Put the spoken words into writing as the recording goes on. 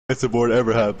That's more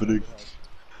ever happening.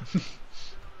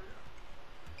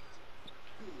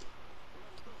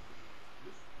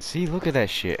 See, look at that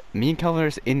shit. Me and Kelvin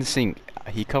are in sync.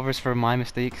 He covers for my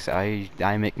mistakes. I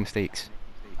make mistakes.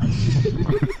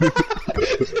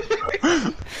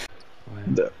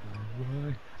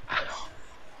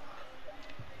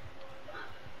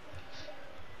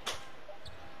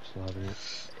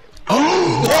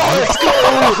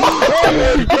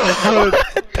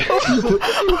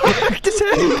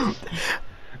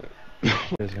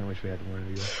 I was gonna wish we had more of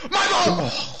you.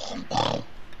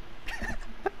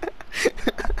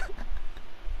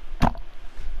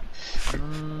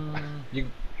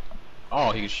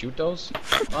 Oh, he can shoot those?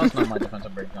 Oh, that's not my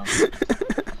defensive breakdown. I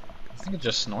think it's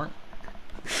just snort.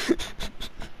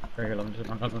 Very good, let me just...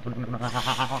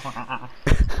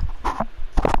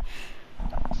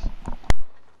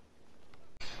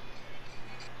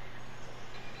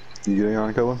 You getting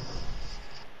on, Kellen?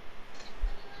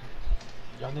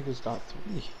 Y'all niggas got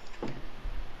 3.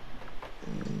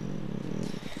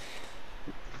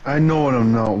 I know when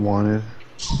I'm not wanted.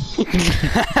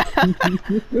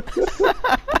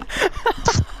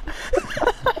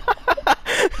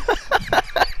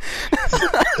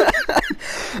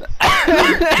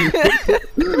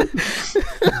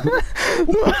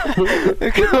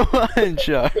 Come on,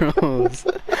 Charles.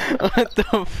 What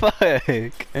the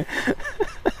fuck?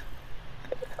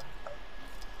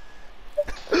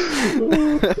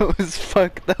 That was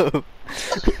fucked up.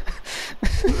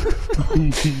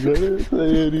 You better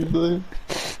say anything.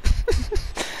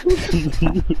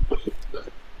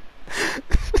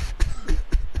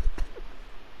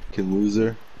 Can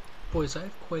loser. Boys, I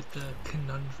have quite the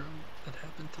conundrum that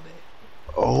happened today.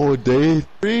 Oh, day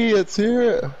 3, let's hear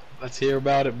it. Let's hear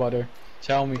about it, Butter.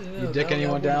 Tell me, you dick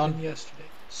anyone that would've down? been yesterday.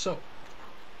 So,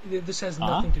 this has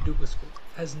nothing to do with school.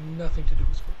 Has nothing to do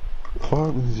with school.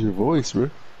 What is your voice, bro?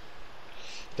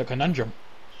 The conundrum.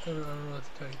 I don't know what to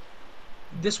tell you.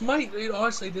 This might,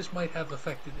 honestly, this might have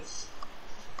affected it.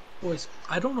 Boys,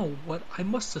 I don't know what, I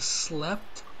must have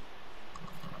slept.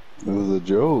 It was a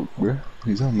joke, bro.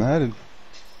 He's on Madden.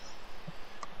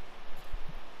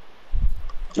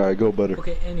 Alright, go, Butter.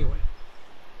 Okay, anyway.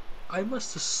 I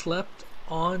must have slept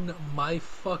on my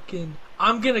fucking...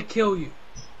 I'm gonna kill you.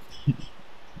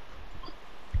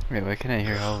 Wait, why can't I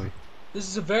hear Holly? This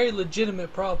is a very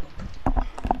legitimate problem.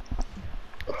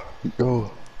 Go.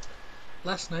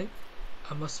 Last night,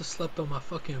 I must have slept on my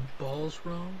fucking balls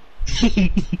wrong.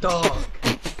 Dog.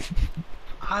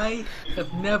 I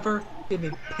have never been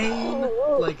in pain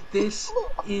like this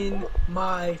in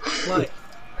my life.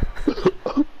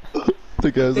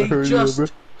 The guys They that heard just you,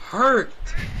 bro. hurt.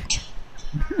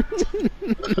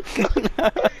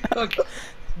 Like,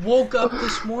 woke up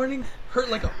this morning, hurt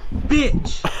like a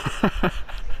bitch.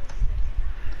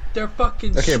 They're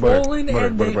fucking Okay, Butter, swollen Butter,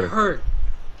 and Butter, they Butter. hurt.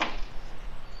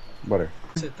 Butter.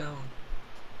 Sit down.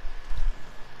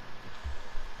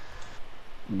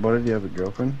 Butter, do you have a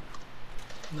girlfriend?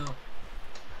 No.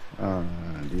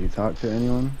 Do you talk to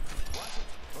anyone?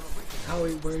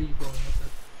 Howie, where are you going with it?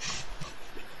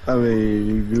 I mean,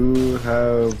 you do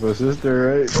have a sister,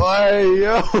 right? Why,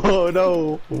 yo,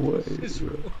 no way,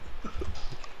 bro.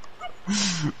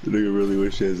 The nigga really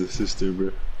wish he has a sister,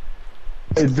 bro.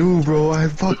 I do, bro. I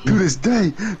fuck to this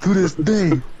day. To this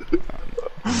day.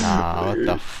 Nah, what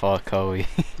the fuck, Howie?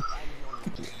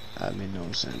 That made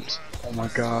no sense. Oh my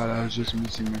god, I was just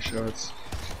missing my shots.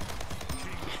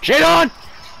 Shit on!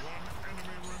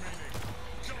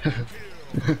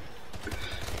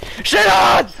 Shit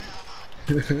on!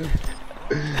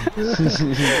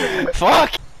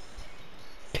 Fuck!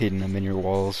 Hayden, I'm in your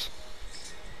walls.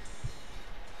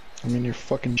 I'm in your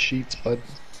fucking sheets, bud.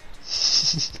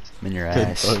 I'm in your Bed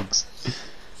ass. bugs.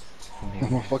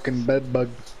 I'm a fucking bed bug.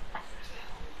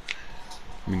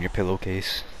 I'm in your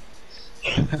pillowcase.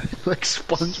 Like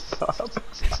SpongeBob.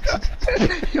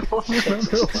 You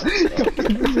remember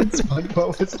when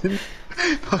SpongeBob was in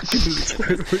fucking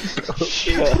Squidward Bell?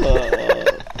 Shut up.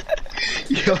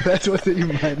 Yo, that's what they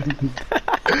reminded me.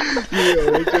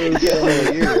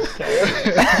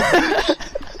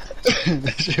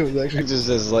 That shit was actually It just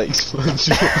says like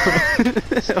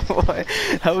SpongeBob. Why?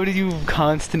 How do you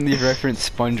constantly reference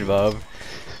SpongeBob?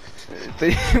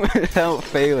 Without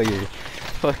failure.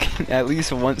 Fucking at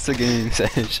least once a game,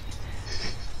 Sage.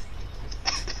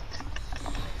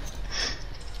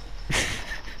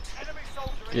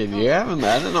 If you're having,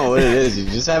 I don't know what it is,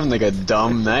 you're just having like a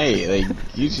dumb night. Like,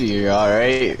 usually you're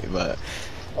alright, but...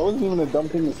 I wasn't even a dumb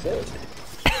thing to say.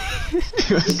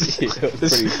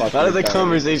 Out of the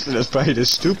conversation, that's probably the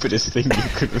stupidest thing you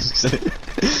could have said.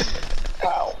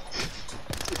 How?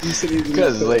 You said he was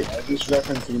Because, like... I just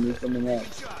referenced him to something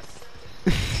else.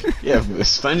 Yeah,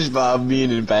 SpongeBob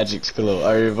being in Patrick's pillow,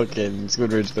 or fucking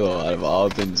Squidward's pillow, out of all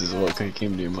things, is what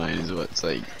came to your mind. Is what's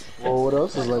like Well, what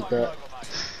else is like that?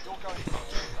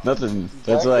 nothing.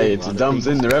 That's why it's a dumb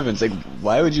thing to reference. Like,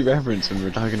 why would you reference when we're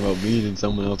talking about being in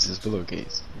someone else's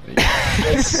pillowcase? Like,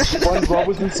 SpongeBob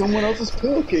was in someone else's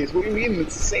pillowcase. What do you mean?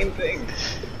 It's the same thing.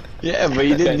 yeah, but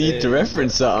you didn't need to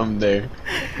reference something there.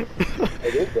 I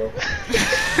did though.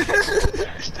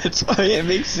 That's why it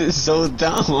makes it so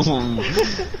dumb.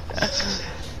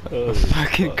 I'm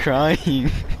fucking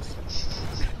crying.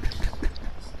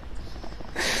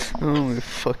 Oh my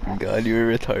fucking god, you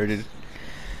were retarded.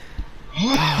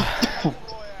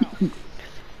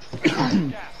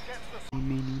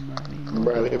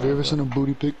 Bradley, have you ever seen a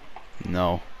booty pic?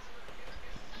 No.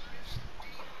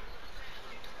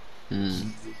 Hmm.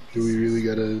 Do we really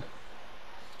gotta?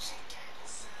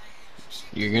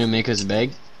 You're gonna make us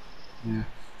beg? Yeah.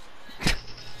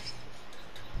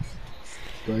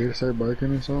 Do I gotta start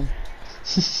barking or something?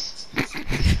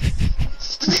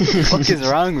 What the fuck is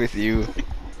wrong with you?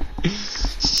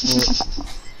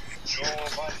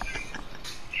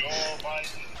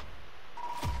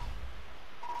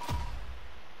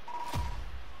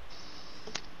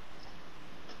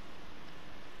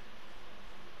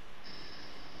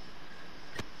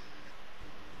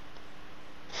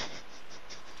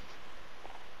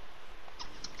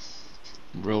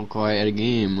 Real quiet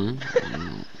game,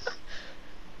 huh?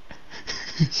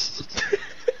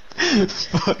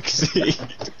 Fuck's sake.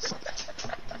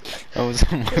 I was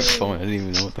on my phone, I didn't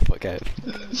even know what the fuck happened.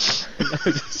 I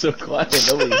was just so quiet,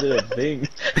 nobody said a thing.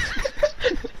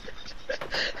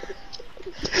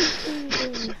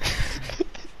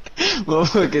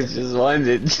 Motherfuckers just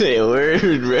wanted to say a word,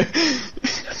 bro.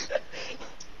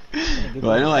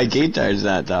 Well, I know like Gator's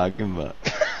not talking, but.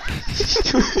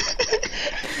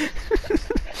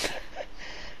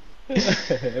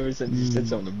 Ever since you said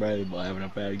something to Bradley about having a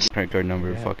bad Credit card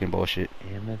number, fucking bullshit.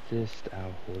 Amethyst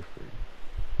Al Horford.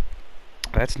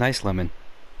 That's nice, Lemon.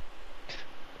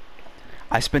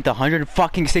 I spent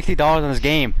 $160 on this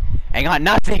game and got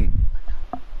nothing.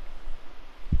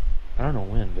 I don't know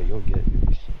when, but you'll get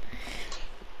yours.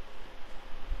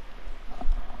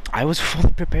 I was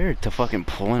fully prepared to fucking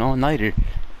pull an all-nighter,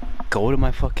 go to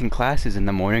my fucking classes in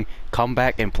the morning, come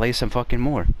back and play some fucking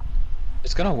more.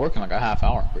 It's gonna work in like a half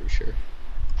hour, I'm pretty sure.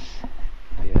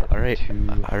 Oh, yeah,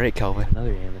 Alright, Calvin.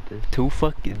 Another amethyst.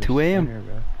 2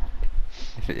 a.m.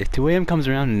 If 2 a.m. comes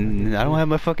around and I don't have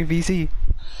my fucking VC,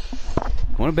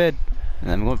 I'm going to bed,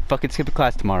 and I'm going to fucking skip a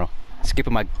class tomorrow.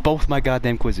 Skipping both my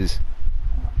goddamn quizzes.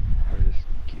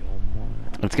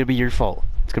 It's gonna be your fault.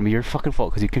 It's gonna be your fucking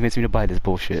fault because you convinced me to buy this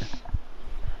bullshit.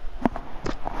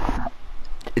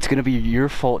 It's gonna be your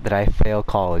fault that I fail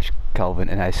college, Calvin,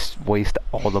 and I waste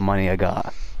all the money I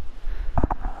got.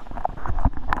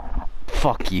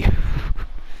 Fuck you. I'm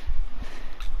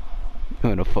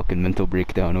having a fucking mental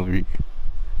breakdown over here.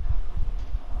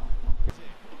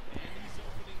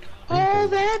 Oh,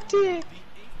 that dick!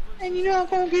 And you're not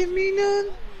gonna give me none?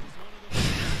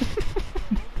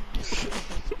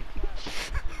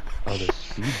 Oh, the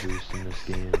speed boost in this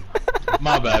game.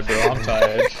 My bad, bro. I'm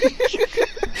tired.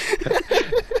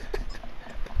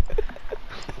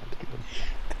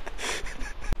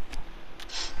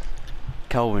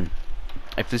 Calvin,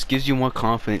 if this gives you more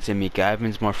confidence in me,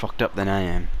 Gavin's more fucked up than I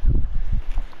am.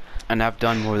 And I've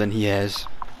done more than he has.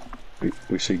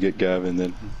 We should get Gavin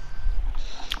then.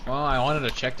 Well, I wanted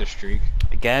to check the streak.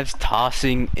 Gav's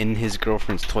tossing in his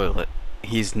girlfriend's toilet.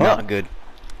 He's not good.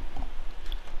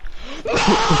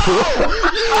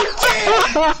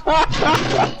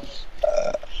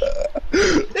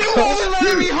 You won't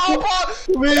let me hop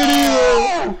on!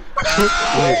 Video!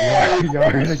 Wait,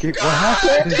 y'all gonna get what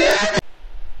happened?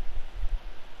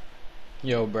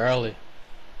 Yo, Bradley.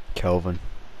 Calvin,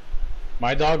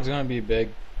 My dog's gonna be big.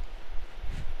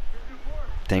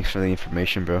 thanks for the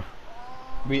information, bro.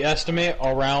 We estimate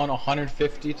around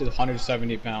 150 to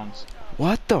 170 pounds.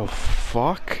 What the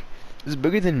fuck? This is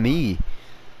bigger than me.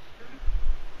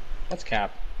 That's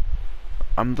cap.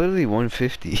 I'm literally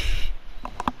 150.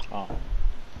 Oh.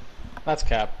 That's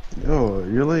cap. Yo,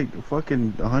 you're like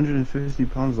fucking 150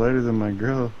 pounds lighter than my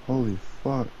girl. Holy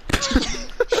fuck.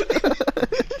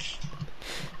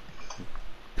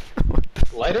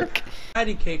 Lighter?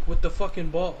 Patty cake with the fucking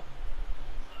ball.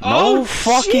 No Oh,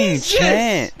 fucking Jesus!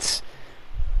 chance.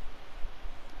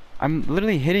 I'm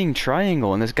literally hitting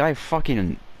triangle and this guy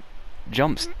fucking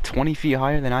jumps 20 feet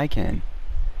higher than I can.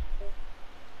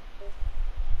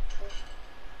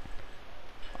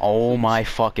 Oh my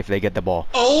fuck if they get the ball.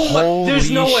 Oh my, there's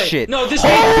Holy no way. shit. No, this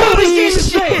game, no, this game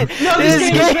is fake. No, this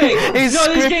game is fake. is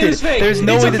No, this game is scripted. fake. There's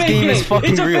no It's way a this fake game is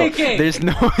fucking It's a real. fake game. There's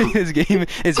no way this game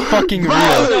is fucking real.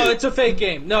 No, it's a fake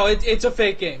game. No, it's a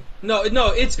fake game. No,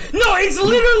 it's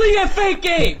literally a fake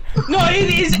game. No, it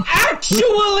is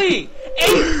actually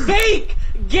a fake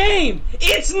game.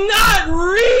 It's not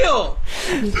real.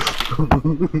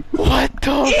 What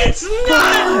the It's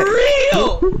not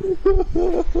real.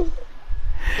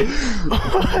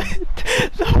 What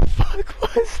the fuck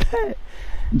was that?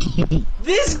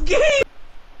 This game.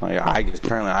 Like I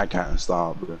can't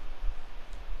stop, bro.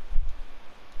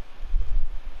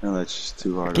 And that's just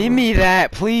too hard. Give me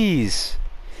that, please.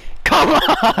 Come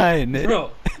on.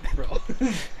 Bro.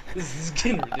 This is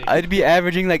getting ridiculous. I'd be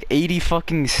averaging like 80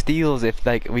 fucking steals if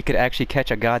like we could actually catch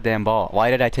a goddamn ball.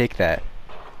 Why did I take that?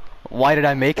 Why did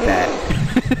I make that?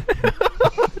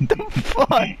 What the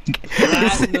fuck?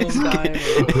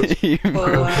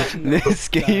 This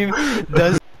game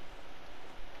does.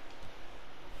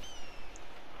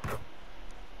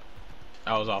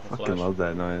 I was off I a fucking flash. love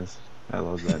that noise. I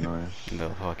love that noise. The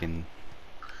fucking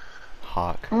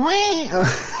hawk.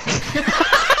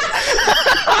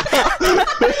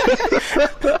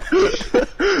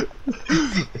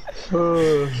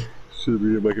 Should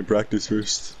be back in practice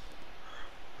first.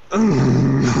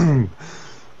 And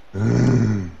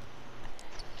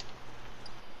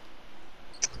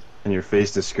your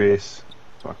face disgrace,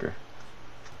 fucker.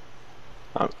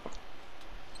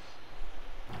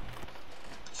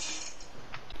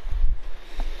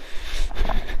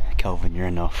 Kelvin, you're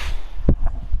enough.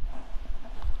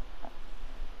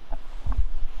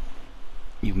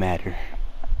 You matter.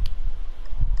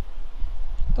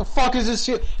 The fuck is this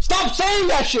shit? Stop saying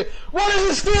that shit! What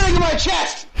is this feeling in my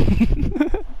chest?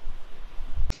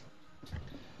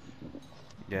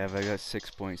 Yeah, I got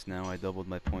 6 points now. I doubled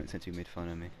my points since you made fun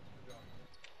of me.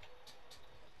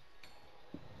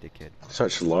 Dickhead.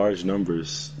 Such large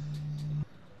numbers.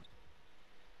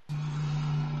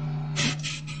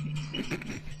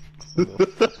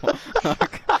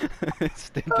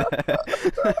 Stay back.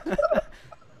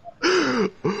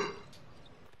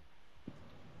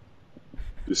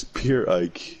 Just pure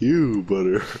IQ,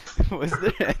 butter. Was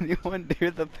there anyone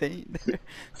near the paint there?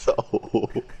 So.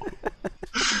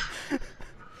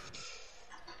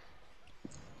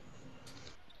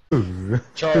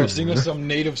 Charles, sing us some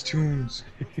natives tunes.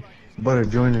 Butter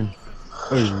joining.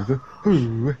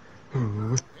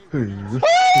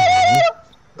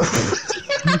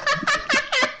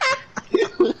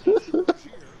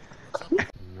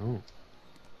 No.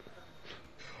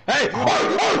 Hey!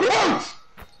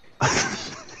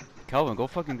 Calvin, go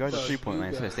fucking guard the 3-point line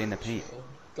instead of stay in the paint.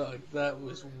 Doug, that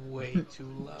was way too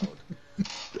loud.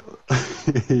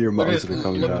 Your Look at mom's this, gonna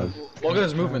come look, down. look at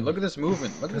this movement. Look at this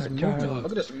movement. Look at this movement.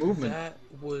 Look at this movement. That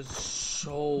was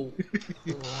so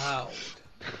loud.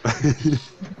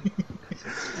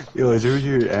 Yo, did you ever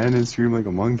hear Annan scream like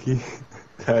a monkey?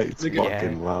 That's Yeah,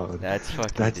 fucking loud. That's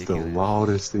fucking That's ridiculous. the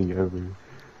loudest thing ever. You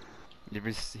ever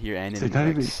hear It's Annan not like,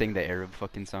 even- sing the Arab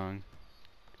fucking song?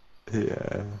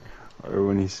 Yeah. Or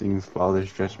when he sings Father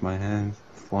Stretch My Hands.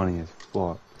 Funny as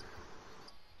fuck.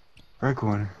 Right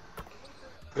corner.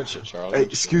 Good shit, Charles. Hey,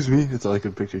 excuse me. That's all I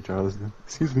could picture Charles do.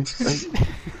 Excuse me. Hey.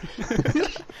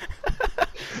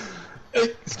 Hey,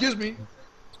 excuse me.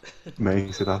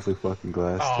 Makes it off the fucking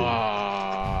glass too.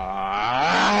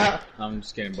 I'm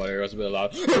just kidding, buddy. It was a bit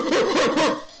loud.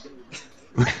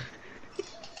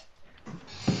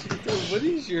 What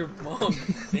does your mom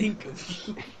think of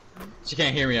you? She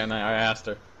can't hear me at night. I asked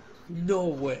her. No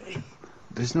way.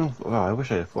 There's no. Wow, I wish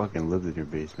I fucking lived in your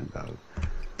basement, dog.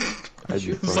 I'd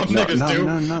be Some fucking. No, niggas no, do.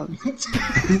 no.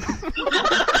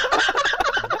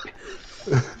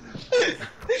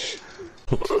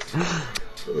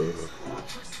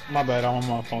 My bad, I'm on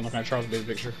my phone looking at Charles' big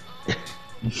picture. That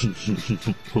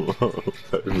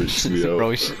freaks me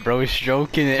out. Bro is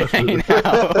stroking it right now.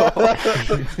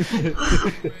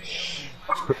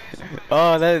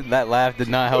 Oh, that laugh did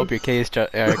not help your case,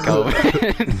 Calvin.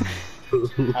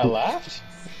 I laughed?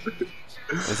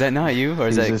 Was that not you, or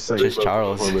is that He's just, like,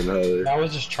 Charles? performing Heather. That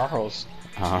was just Charles.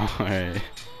 Oh, alright.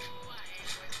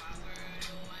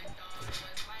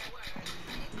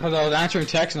 Because I was answering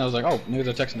text and I was like, oh, niggas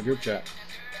are texting the group chat.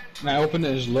 And I opened it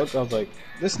and just looked, I was like,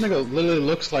 this nigga literally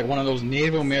looks like one of those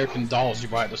Native American dolls you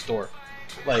buy at the store.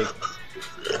 Like,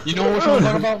 you know what I'm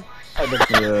talking about?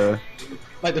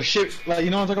 Like the shit, like, you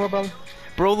know what I'm talking about, brother?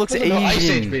 Bro looks Looks like the Ice Age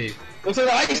Asian. baby. Looks like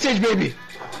the Ice Age baby!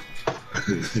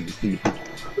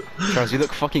 Charles, you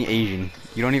look fucking Asian.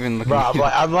 You don't even look. Bro,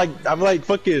 I'm like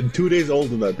fucking 2 days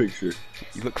old in that picture.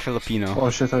 You look Filipino. Oh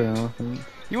shit, I don't know.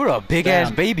 You were a big ass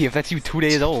Damn. baby if that's you 2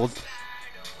 days old.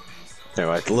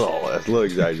 Anyway, it's a little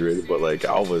exaggerated, but like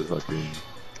I was fucking.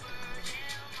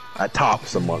 I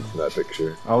tops a month in that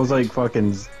picture. I was like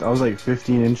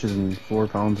 15 inches and 4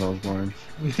 pounds I was born.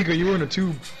 Nigga, you were in a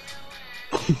tube.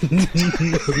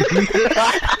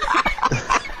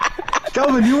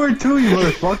 Calvin, you were too, you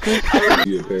motherfucker.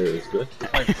 You in Paris, man.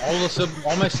 Like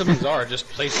all my siblings are just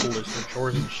placeholders for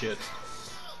chores and shit.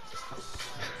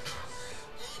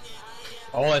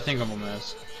 All I think of them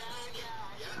as.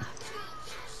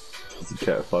 You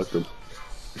can't fuck them.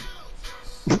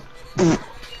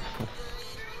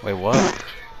 Wait, what?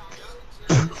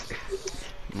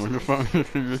 What the fuck did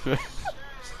you say?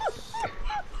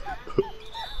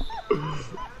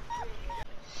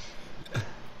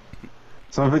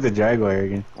 Someone picked the Jaguar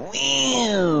again.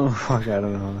 Fuck, I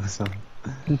don't know. So.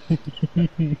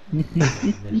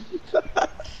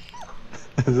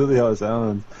 That's really how it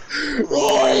sounds.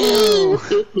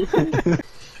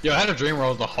 Yo, I had a dream where I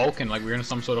was the Hulk and like we were in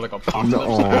some sort of like apocalypse.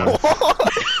 No.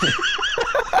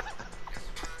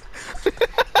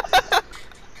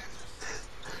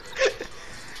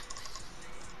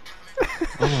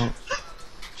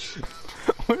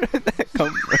 Where did that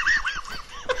come from?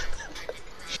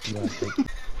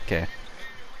 Okay.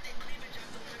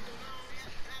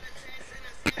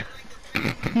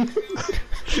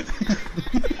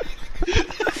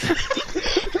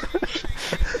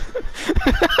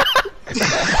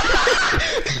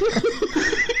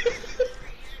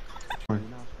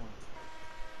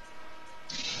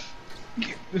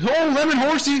 Oh, lemon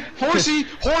horsey, horsey,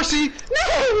 horsey,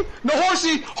 no, no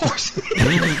horsey, horsey.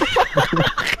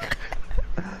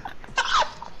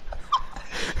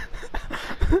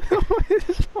 What is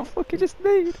this motherfucker just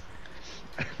made?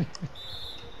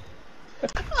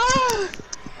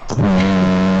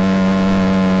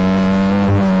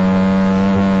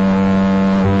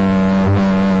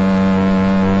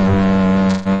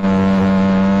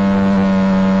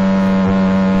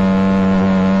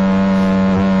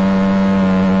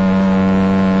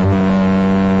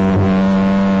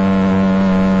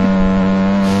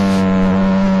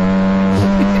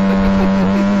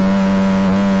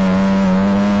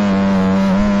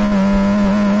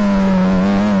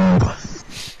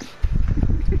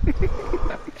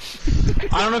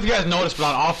 I don't know if you guys noticed, but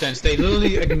on offense, they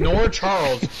literally ignored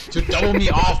Charles to double me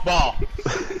off ball.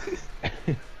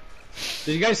 Did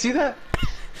you guys see that?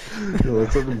 Yo,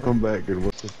 let's let them come back and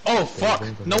what's it? Oh fuck!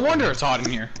 No wonder it's hot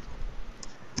in here.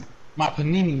 My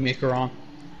panini maker on.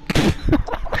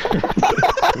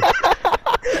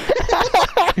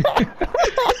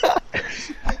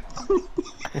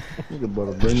 You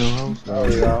about to bring them home? Oh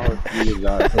yeah, I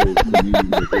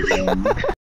was